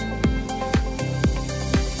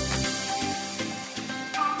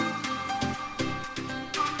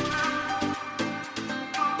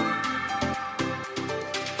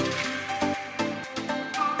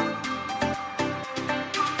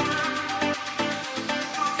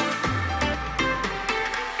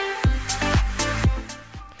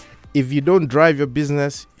If you don't drive your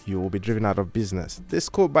business, you will be driven out of business. This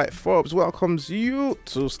quote by Forbes welcomes you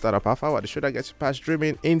to Startup Half Hour, the show that gets you past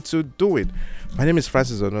dreaming into doing. My name is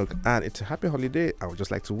Francis Onuk, and it's a happy holiday. I would just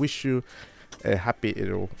like to wish you a happy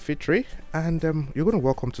Fitri, and you're going to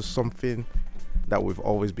welcome to something that we've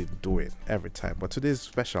always been doing every time, but today is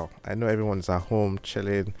special. I know everyone's at home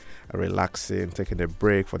chilling, relaxing, taking a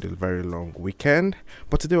break for the very long weekend,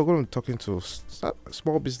 but today we're going to be talking to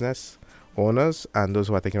small business owners and those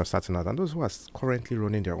who are thinking of starting out and those who are currently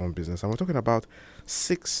running their own business. And we're talking about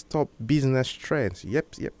 6 top business trends.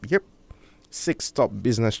 Yep. 6 top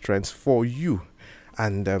business trends for you.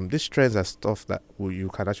 And these trends are stuff that you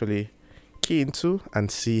can actually key into and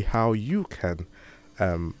see how you can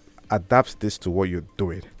adapt this to what you're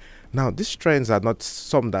doing. Now, these trends are not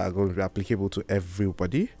some that are going to be applicable to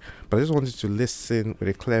everybody, but I just wanted to listen with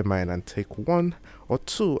a clear mind and take 1 or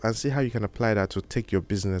 2 and see how you can apply that to take your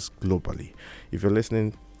business globally. If you're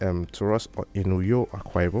listening to us in Uyo,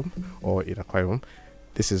 Akwa Ibom, or in Akwa Ibom,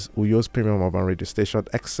 this is Uyo's premium urban radio station,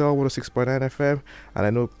 XL 106.9 FM, and I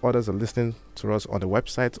know others are listening to us on the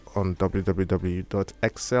website on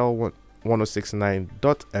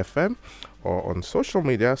www.xl1069.fm or on social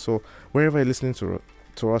media. So wherever you're listening to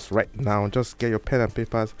us right now, just get your pen and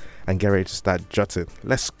papers and get ready to start jotting.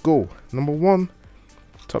 Let's go. Number 1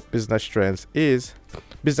 top business trends is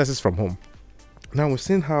businesses from home. Now, we've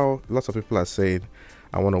seen how lots of people are saying,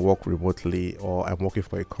 I want to work remotely, or I'm working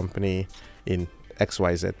for a company in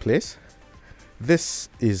XYZ place. This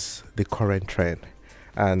is the current trend,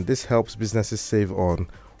 and this helps businesses save on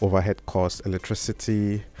overhead costs,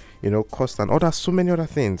 electricity, cost, and so many other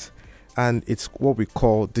things. And it's what we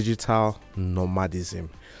call digital nomadism.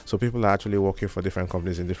 So people are actually working for different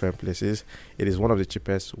companies in different places. It is one of the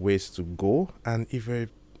cheapest ways to go. And if you're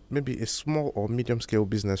maybe a small or medium scale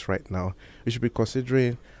business right now, you should be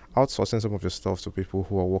considering outsourcing some of your stuff to people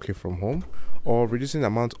who are working from home, or reducing the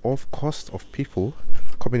amount of cost of people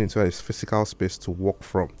coming into a physical space to work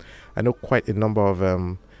from. I know quite a number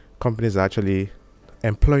of companies are actually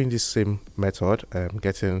employing this same method,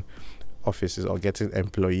 getting offices or getting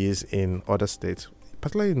employees in other states,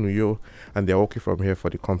 particularly in New York, and they're working from here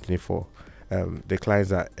for the company. For the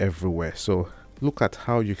clients are everywhere. So look at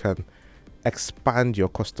how you can expand your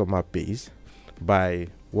customer base by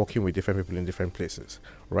working with different people in different places.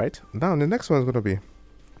 Right now, the next one is going to be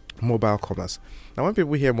mobile commerce. Now, when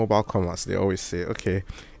people hear mobile commerce, they always say, okay,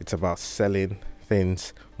 it's about selling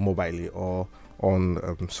things mobilely or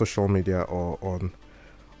on social media or on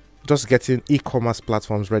just getting e-commerce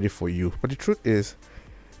platforms ready for you. But the truth is,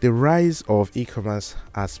 the rise of e-commerce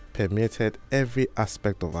has permeated every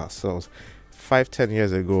aspect of ourselves. 5-10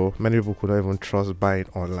 years ago, many people could not even trust buying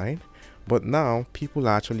online, but now people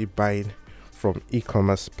are actually buying from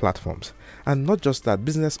e-commerce platforms. And not just that,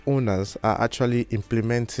 business owners are actually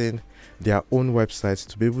implementing their own websites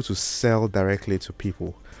to be able to sell directly to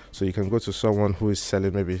people. So you can go to someone who is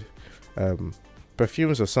selling maybe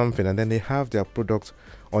perfumes or something, and then they have their product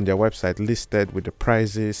on their website listed with the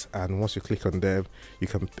prices, and once you click on them, you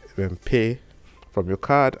can pay from your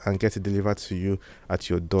card and get it delivered to you at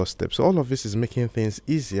your doorstep. So all of this is making things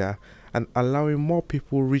easier and allowing more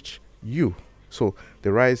people reach you. So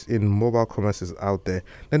the rise in mobile commerce is out there.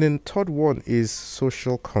 Then the third one is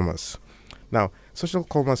social commerce. Now, social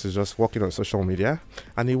commerce is just working on social media,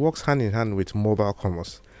 and it works hand in hand with mobile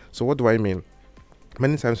commerce. So what do I mean?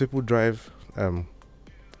 Many times people drive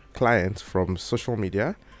clients from social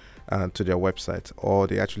media to their website, or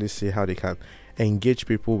they actually see how they can engage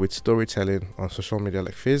people with storytelling on social media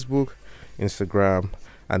like Facebook, Instagram,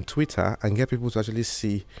 and Twitter, and get people to actually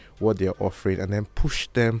see what they're offering and then push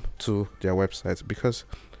them to their website. Because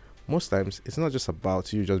most times it's not just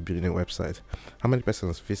about you just building a website. How many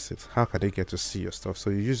persons visit? How can they get to see your stuff?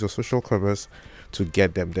 So you use your social commerce to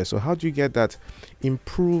get them there. So how do you get that?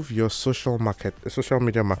 Improve your social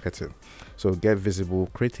media marketing. So get visible,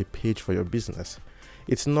 create a page for your business.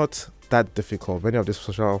 It's not that difficult. Many of these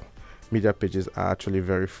social media pages are actually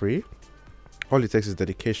very free. All it takes is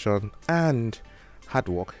dedication and hard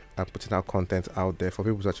work and putting out content out there for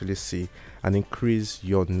people to actually see and increase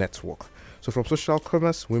your network. So from social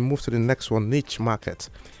commerce, we move to the next one, niche market.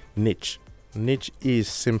 Niche is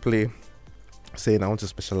simply saying I want to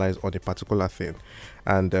specialize on a particular thing.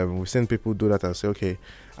 And we've seen people do that and say, okay,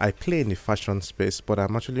 I play in the fashion space, but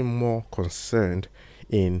I'm actually more concerned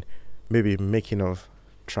in maybe making of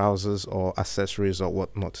trousers or accessories or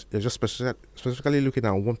whatnot. You're just specifically looking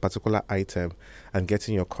at one particular item and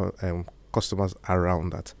getting your customers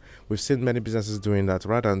around that. We've seen many businesses doing that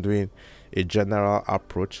rather than doing a general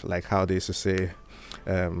approach like how they used to say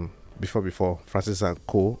before Francis and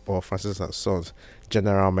Co. or Francis and Sons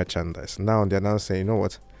general merchandise. Now they're now saying, you know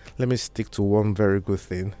what, let me stick to one very good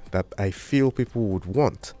thing that I feel people would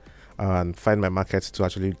want and find my market to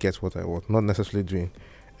actually get what I want, not necessarily doing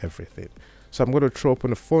everything. So I'm going to throw open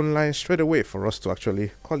the phone line straight away for us to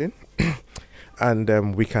actually call in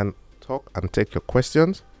and we can talk and take your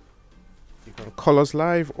questions. You can call us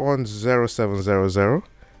live on 0700 000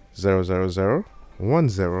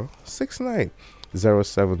 1069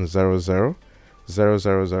 0700 000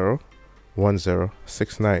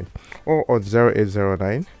 1069 or on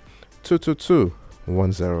 0809 222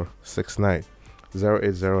 1069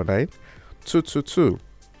 0809 222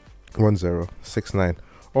 1069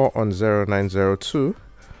 or on 0902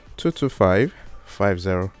 225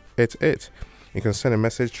 5088. You can send a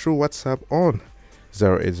message through WhatsApp on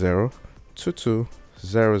 080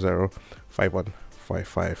 2200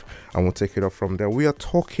 5155 and we'll take it up from there. We are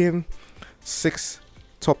talking 6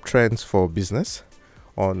 top trends for business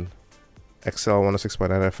on XL 106.9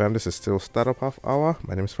 FM. This is still Startup Half Hour.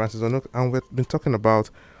 My name is Francis Onuk and we've been talking about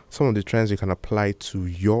some of the trends you can apply to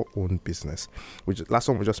your own business. Which last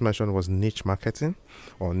one we just mentioned was niche marketing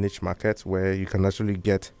or niche market, where you can actually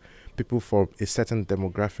get people from a certain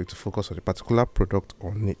demographic to focus on a particular product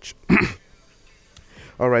or niche.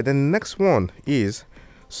 All right, the next one is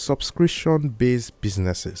subscription-based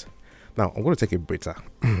businesses. Now, I'm going to take a breather.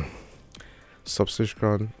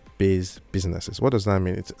 Subscription-based businesses. What does that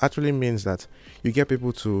mean? It actually means that you get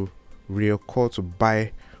people to recur to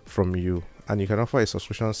buy from you, and you can offer a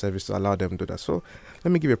subscription service to allow them to do that. So,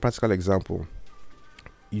 let me give you a practical example.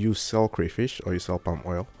 You sell crayfish or you sell palm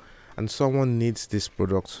oil, and someone needs this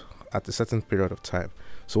product at a certain period of time.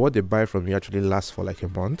 So, what they buy from you actually lasts for like a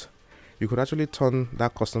month. You could actually turn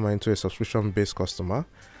that customer into a subscription-based customer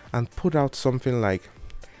and put out something like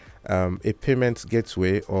a payment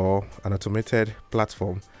gateway or an automated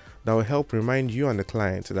platform that will help remind you and the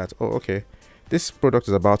client that, oh, okay, this product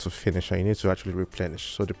is about to finish and you need to actually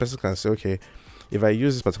replenish. So the person can say, okay, if I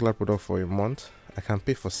use this particular product for a month, I can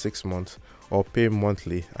pay for 6 months or pay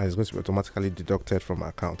monthly, and it's going to be automatically deducted from my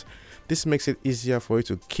account. This makes it easier for you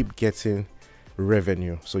to keep getting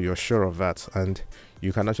revenue, so you're sure of that, and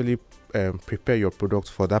you can actually prepare your product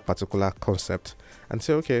for that particular concept and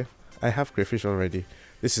say, okay, I have crayfish already,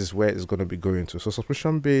 this is where it's going to be going to. So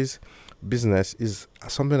subscription based business is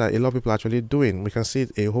something that a lot of people are actually doing. We can see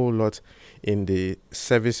it a whole lot in the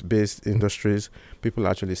service based industries. People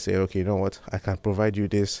actually say, okay, you know what, I can provide you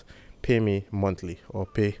this, pay me monthly or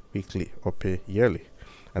pay weekly or pay yearly,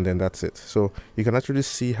 and then that's it. So you can actually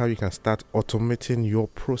see how you can start automating your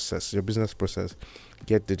process, your business process.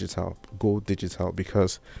 Get digital, go digital,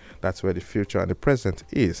 because that's where the future and the present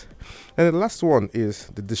is. And the last one is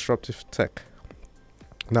the disruptive tech.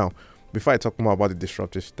 Now, before I talk more about the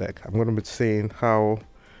disruptive tech, I'm going to be saying how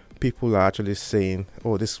people are actually saying,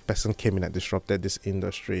 oh, this person came in and disrupted this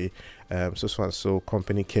industry, so and so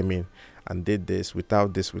company came in and did this,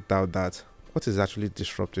 without that. What is actually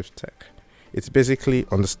disruptive tech? It's basically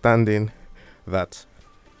understanding that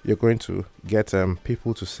you're going to get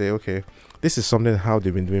people to say, okay, this is something how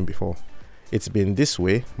they've been doing before. It's been this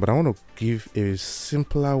way, but I want to give a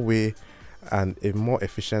simpler way and a more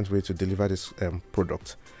efficient way to deliver this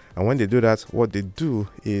product. And when they do that, what they do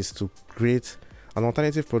is to create an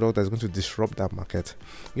alternative product that's going to disrupt that market.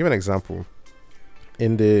 I'll give an example.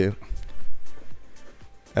 In the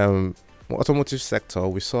automotive sector,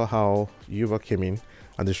 we saw how Uber came in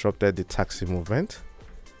and disrupted the taxi movement.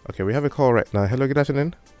 Okay, we have a call right now. Hello, good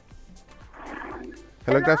afternoon.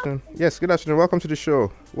 Hello, good afternoon. Yes, good afternoon. Welcome to the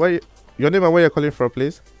show. Your name and where you're calling from,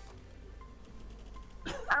 please?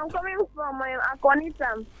 I'm coming from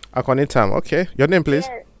Akonitam. Akonitam, okay. Your name, please?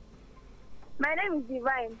 Yes. My name is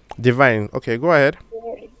Divine. Divine, okay, go ahead.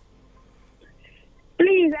 Yes.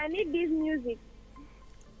 Please, I need this music.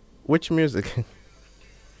 Which music?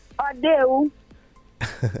 Adeu.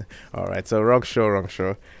 All right, so wrong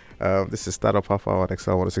show. This is Startup Half Hour on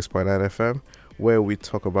XL 106.9 FM, where we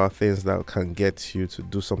talk about things that can get you to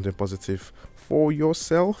do something positive for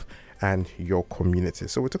yourself and your community.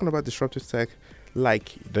 So we're talking about disruptive tech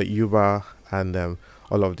like the Uber and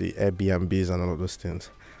all of the Airbnbs and all of those things.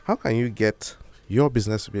 How can you get your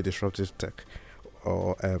business to be a disruptive tech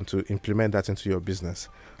or to implement that into your business?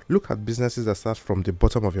 Look at businesses that start from the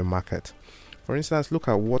bottom of your market. For instance, look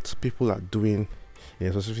at what people are doing in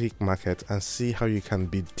a specific market and see how you can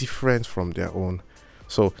be different from their own.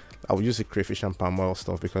 So I'll use the crayfish and palm oil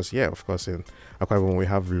stuff because, yeah, of course, in Akwa Ibom we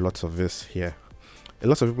have lots of this here. A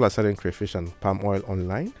lot of people are selling crayfish and palm oil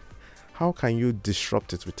online. How can you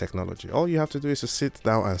disrupt it with technology? All you have to do is to sit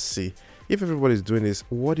down and see, if everybody's doing this,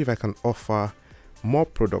 what if I can offer more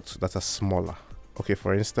products that are smaller? Okay,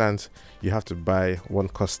 for instance, you have to buy one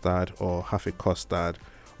custard or half a custard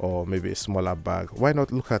or maybe a smaller bag, why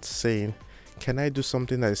not look at saying, can I do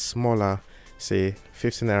something that is smaller, say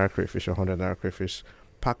 15 naira crayfish or 100 naira crayfish,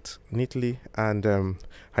 packed neatly and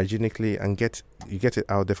hygienically, and get it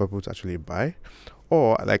out there for people to actually buy?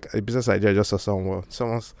 Or like a business idea I just saw somewhere,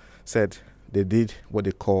 someone said they did what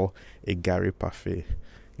they call a Gary parfait.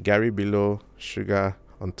 Gary below, sugar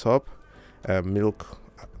on top, milk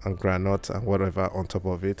and granite and whatever on top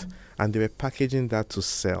of it, and they were packaging that to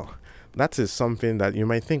sell. That is something that you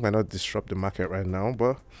might think might not disrupt the market right now,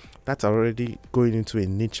 but that's already going into a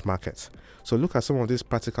niche market. So look at some of these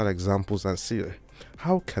practical examples and see,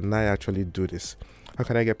 how can I actually do this? How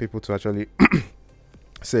can I get people to actually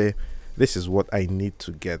say, this is what I need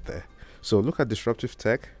to get there? So look at disruptive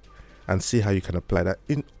tech and see how you can apply that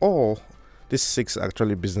in all these 6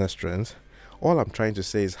 actually business trends. All I'm trying to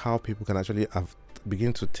say is how people can actually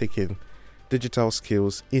begin to take in digital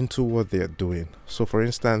skills into what they're doing. So for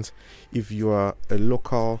instance, if you are a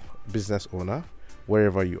local business owner,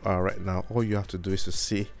 wherever you are right now, all you have to do is to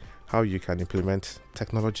see how you can implement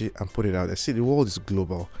technology and put it out there. See, the world is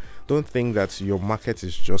global. Don't think that your market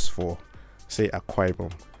is just for, say, Akwa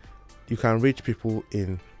Ibom. You can reach people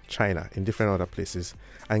in China, in different other places,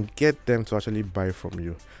 and get them to actually buy from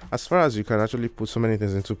you. As far as you can actually put so many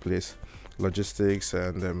things into place, logistics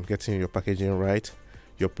and getting your packaging right,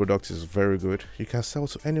 your product is very good, you can sell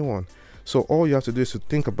to anyone. So all you have to do is to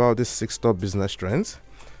think about these 6 top business trends.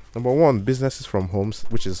 Number 1, businesses from homes,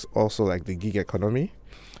 which is also like the gig economy.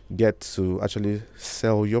 Get to actually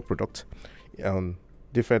sell your product on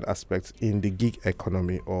different aspects in the gig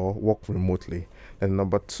economy or work remotely. And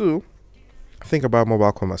number 2, think about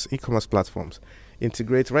mobile commerce, e-commerce platforms.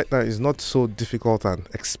 Integrate. Right now is not so difficult and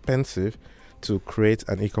expensive to create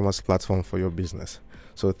an e-commerce platform for your business.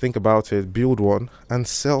 So think about it, build one and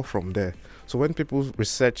sell from there. So when people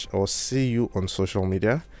research or see you on social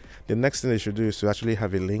media, the next thing they should do is to actually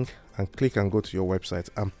have a link and click and go to your website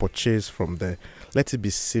and purchase from there. Let it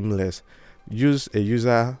be seamless. Use a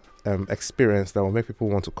user experience that will make people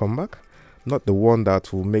want to come back, not the one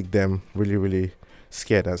that will make them really, really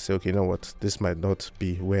scared and say, okay, you know what, this might not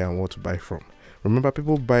be where I want to buy from. Remember,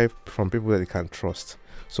 people buy from people that they can trust.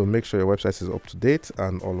 So make sure your website is up to date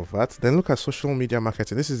and all of that. Then look at social media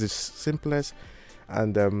marketing. This is the simplest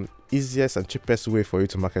and easiest and cheapest way for you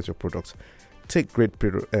to market your product. Take great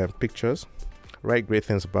pictures, write great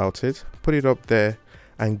things about it, put it up there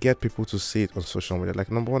and get people to see it on social media. Like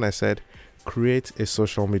number 1, I said, create a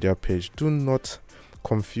social media page. Do not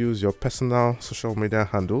confuse your personal social media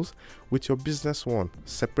handles with your business one.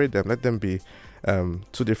 Separate them, let them be 2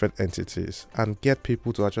 different entities, and get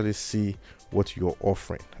people to actually see what you're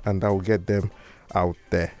offering, and that will get them out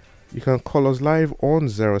there. You can call us live on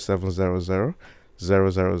 0700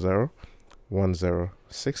 000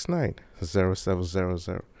 1069,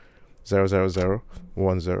 0700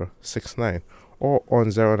 1069, or on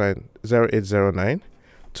 0809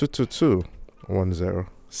 222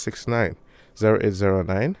 1069,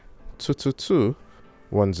 0809 222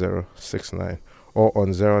 1069, or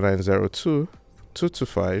on 0902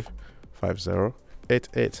 225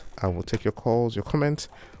 5088, and we'll take your calls, your comments,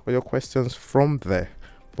 or your questions from there.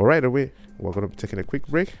 But right away, we're going to be taking a quick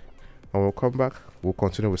break, and we'll come back. We'll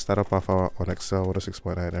continue with Startup Half Hour on Excel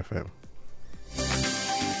 106.9 FM.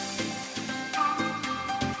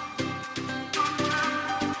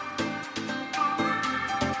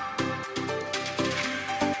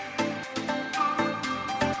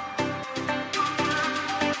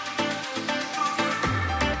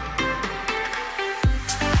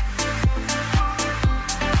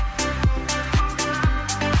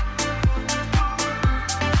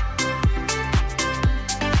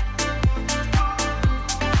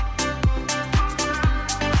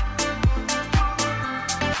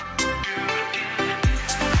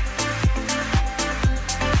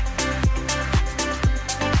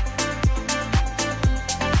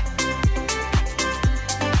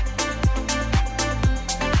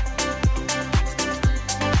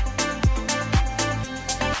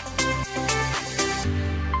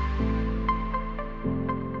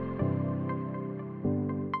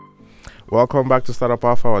 Welcome back to Startup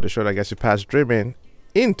Half Hour, the show that gets you past dreaming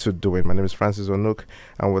into doing. My name is Francis Onuk,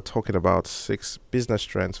 and we're talking about 6 business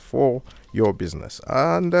trends for your business.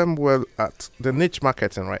 And we're at the niche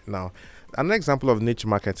marketing right now. An example of niche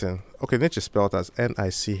marketing, okay, niche is spelled as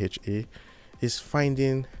NICHE, is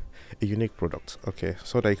finding a unique product, okay,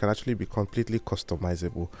 so that it can actually be completely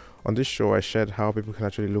customizable. On this show, I shared how people can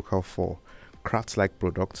actually look out for crafts-like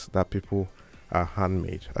products that people are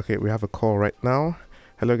handmade. Okay, we have a call right now.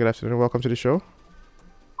 Hello, good afternoon. Welcome to the show.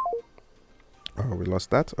 Oh, we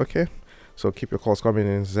lost that. Okay. So keep your calls coming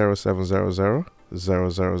in 0700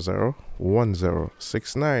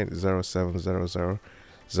 0701069 0700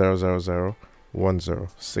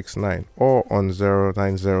 or on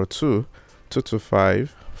 0902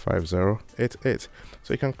 225 5088.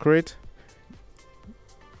 So you can create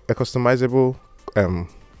a customizable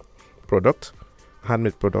product,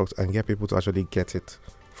 handmade product, and get people to actually get it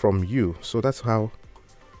from you. So that's how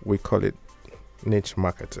we call it niche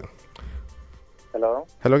marketing. Hello.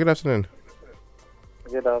 Hello, good afternoon.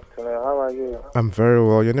 Good afternoon. How are you? I'm very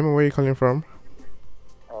well. Your name and where are you calling from?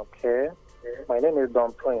 Okay. My name is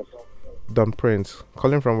Don Prince. Don Prince.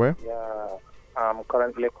 Calling from where? Yeah. I'm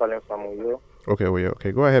currently calling from you. Okay, well,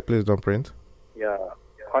 okay. Go ahead, please, Don Prince. Yeah.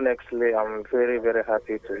 Honestly, I'm very, very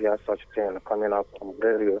happy to hear such thing coming out from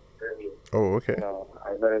radio. Oh, okay.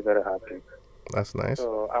 I'm very, very happy. That's nice.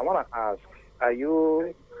 So I want to ask, are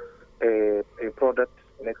you a product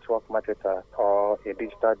network marketer or a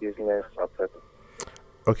digital business operator?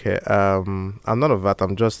 Okay, I'm none of that.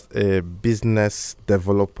 I'm just a business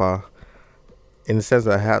developer in the sense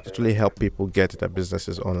that I actually help people get their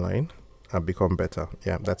businesses online and become better.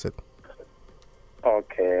 Yeah, that's it.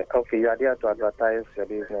 Okay. You are there to advertise your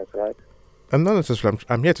business, right? I'm not necessarily.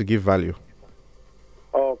 I'm here to give value.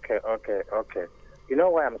 Okay. You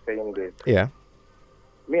know why I'm saying this? Yeah.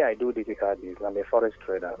 Me, I do digital business. I'm a forex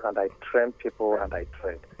trader, and I train people and I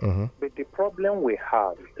trade. Mm-hmm. But the problem we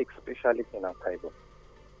have, especially in our Bible,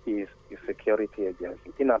 is the security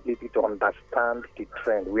agency inability to understand the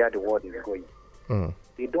trend, where the world is going. Mm.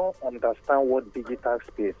 They don't understand what digital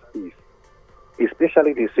space is,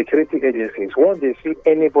 especially the security agencies. Once they see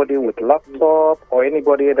anybody with laptop or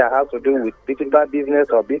anybody that has to do with digital business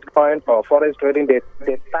or Bitcoin or forex trading, they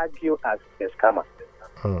tag you as a scammer.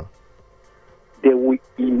 Mm. They will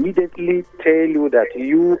immediately tell you that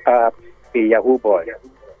you are a Yahoo boy.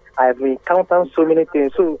 I've encountered so many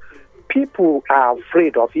things. So people are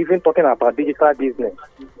afraid of even talking about digital business.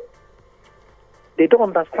 They don't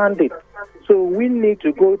understand it. So we need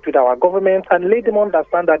to go to our government and let them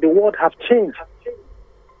understand that the world has changed.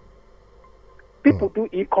 People do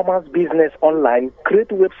e-commerce business online, create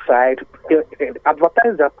website,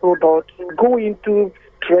 advertise their product, go into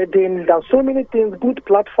trading. There are so many things, good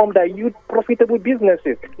platform that use profitable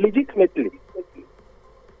businesses legitimately.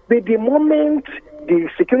 But the moment the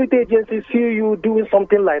security agencies see you doing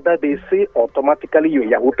something like that, they say automatically you're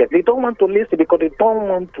Yahoo pet. They don't want to listen because they don't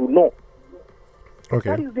want to know. Okay.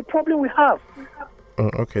 That is the problem we have.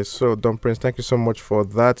 Okay, so Don Prince, thank you so much for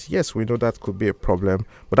that. Yes, we know that could be a problem,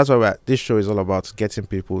 but that's why this show is all about getting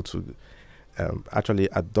people to actually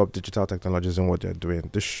adopt digital technologies in what they're doing.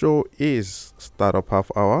 The show is Startup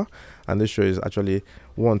Half Hour, and this show is actually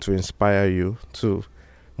one to inspire you, to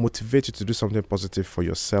motivate you to do something positive for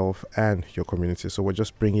yourself and your community. So we're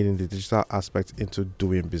just bringing in the digital aspect into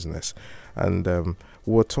doing business, and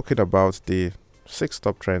we're talking about the 6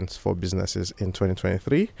 top trends for businesses in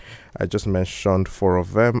 2023. I just mentioned 4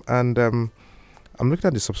 of them, and I'm looking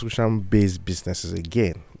at the subscription-based businesses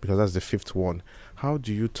again because that's the 5th one. How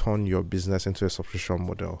do you turn your business into a subscription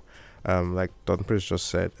model? Like Don Prince just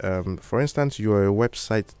said, for instance, you're a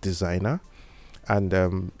website designer and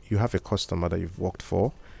you have a customer that you've worked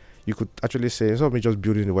for. You could actually say, instead of me just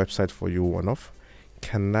building the website for you one-off,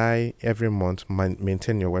 can I every month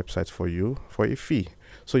maintain your website for you for a fee?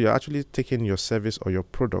 So you're actually taking your service or your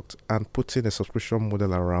product and putting a subscription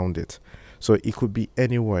model around it. So it could be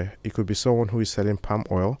anywhere. It could be someone who is selling palm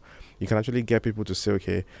oil. You can actually get people to say,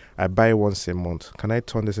 okay, I buy once a month. Can I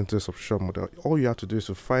turn this into a subscription model? All you have to do is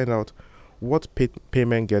to find out what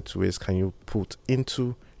payment gateways can you put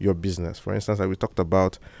into your business. For instance, like we talked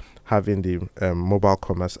about having the mobile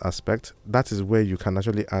commerce aspect. That is where you can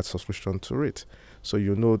actually add subscription to it. So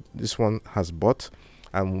you know this one has bought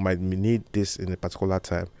and we might need this in a particular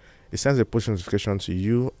time. It sends a push notification to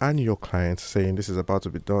you and your client saying this is about to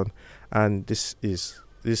be done and this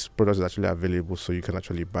product is actually available, so you can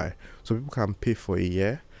actually buy. So people can pay for a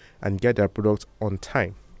year and get their product on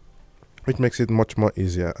time, which makes it much more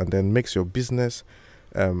easier and then makes your business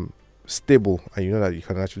stable, and you know that you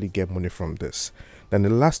can actually get money from this. Then the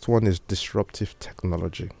last one is disruptive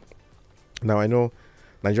technology. Now I know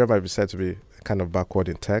Nigeria might be said to be kind of backward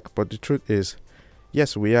in tech, but the truth is,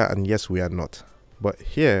 yes we are and yes we are not. But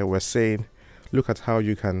here we're saying, look at how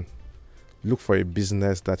you can look for a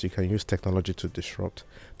business that you can use technology to disrupt.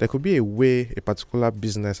 There could be a way a particular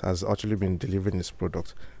business has actually been delivering its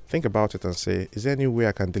product. Think about it and say, is there any way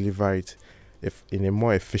I can deliver it in a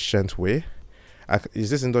more efficient way? Is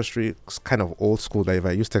this industry kind of old school that if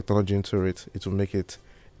I use technology into it, it will make it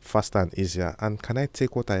faster and easier? And can I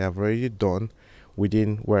take what I have already done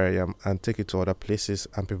within where I am and take it to other places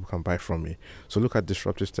and people can buy from me? So look at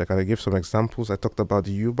disruptive tech. And I gave some examples. I talked about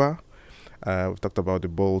the Uber We've talked about the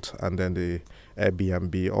Bolt and then the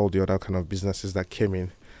Airbnb, all the other kind of businesses that came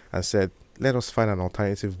in and said, let us find an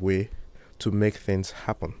alternative way to make things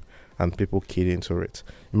happen. And people keyed into it.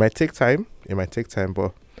 It might take time,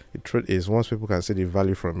 but the truth is, once people can see the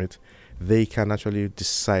value from it, they can actually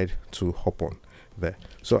decide to hop on there.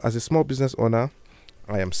 So as a small business owner,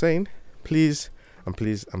 I am saying, please and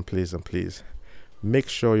please and please and please, make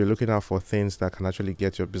sure you're looking out for things that can actually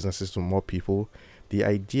get your businesses to more people. The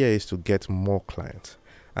idea is to get more clients,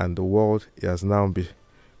 and the world has now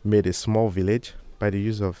made a small village by the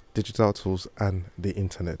use of digital tools and the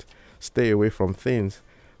internet. Stay away from things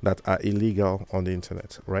that are illegal on the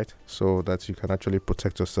internet, right? So that you can actually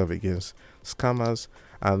protect yourself against scammers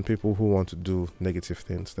and people who want to do negative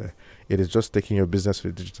things there. It is just taking your business to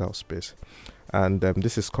the digital space. And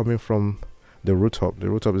this is coming from the Root Hub. The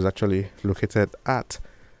Root Hub is actually located at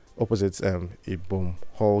opposite Ibom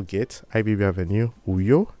Hall Gate, IBB Avenue,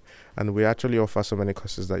 Uyo. And we actually offer so many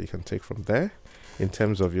courses that you can take from there. In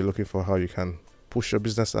terms of you're looking for how you can push your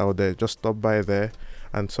business out there, just stop by there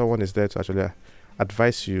and someone is there to actually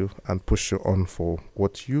advise you and push you on for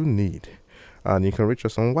what you need. And you can reach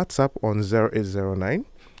us on WhatsApp on 0809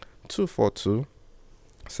 242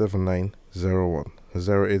 7901.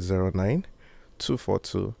 0809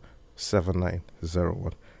 242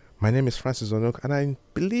 7901. My name is Francis Onuk, and I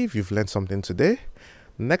believe you've learned something today.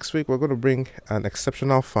 Next week, we're going to bring an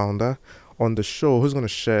exceptional founder on the show who's going to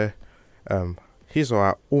share his or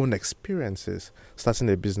her own experiences starting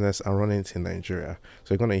a business and running it in Nigeria.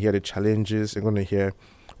 So you're going to hear the challenges, you're going to hear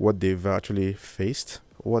what they've actually faced,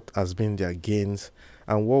 what has been their gains,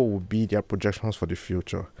 and what will be their projections for the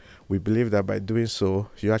future. We believe that by doing so,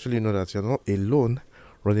 you actually know that you're not alone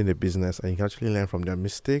running a business, and you can actually learn from their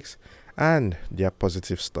mistakes and their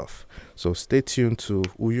positive stuff. So stay tuned to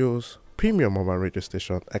Uyo's premium mobile radio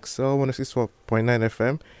station, XL 164.9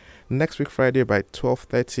 FM. Next week, Friday by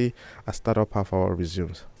 12:30, a startup half hour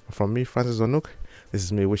resumes. From me, Francis Onuk, this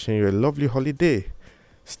is me wishing you a lovely holiday.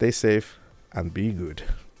 Stay safe and be good.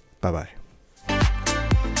 Bye-bye.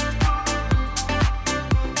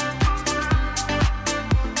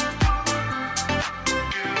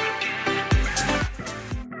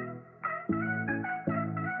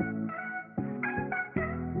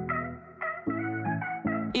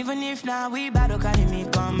 Even if now we battle, carry me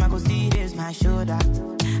come, I go see this my shoulder.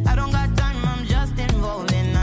 I don't got time, I'm just involved in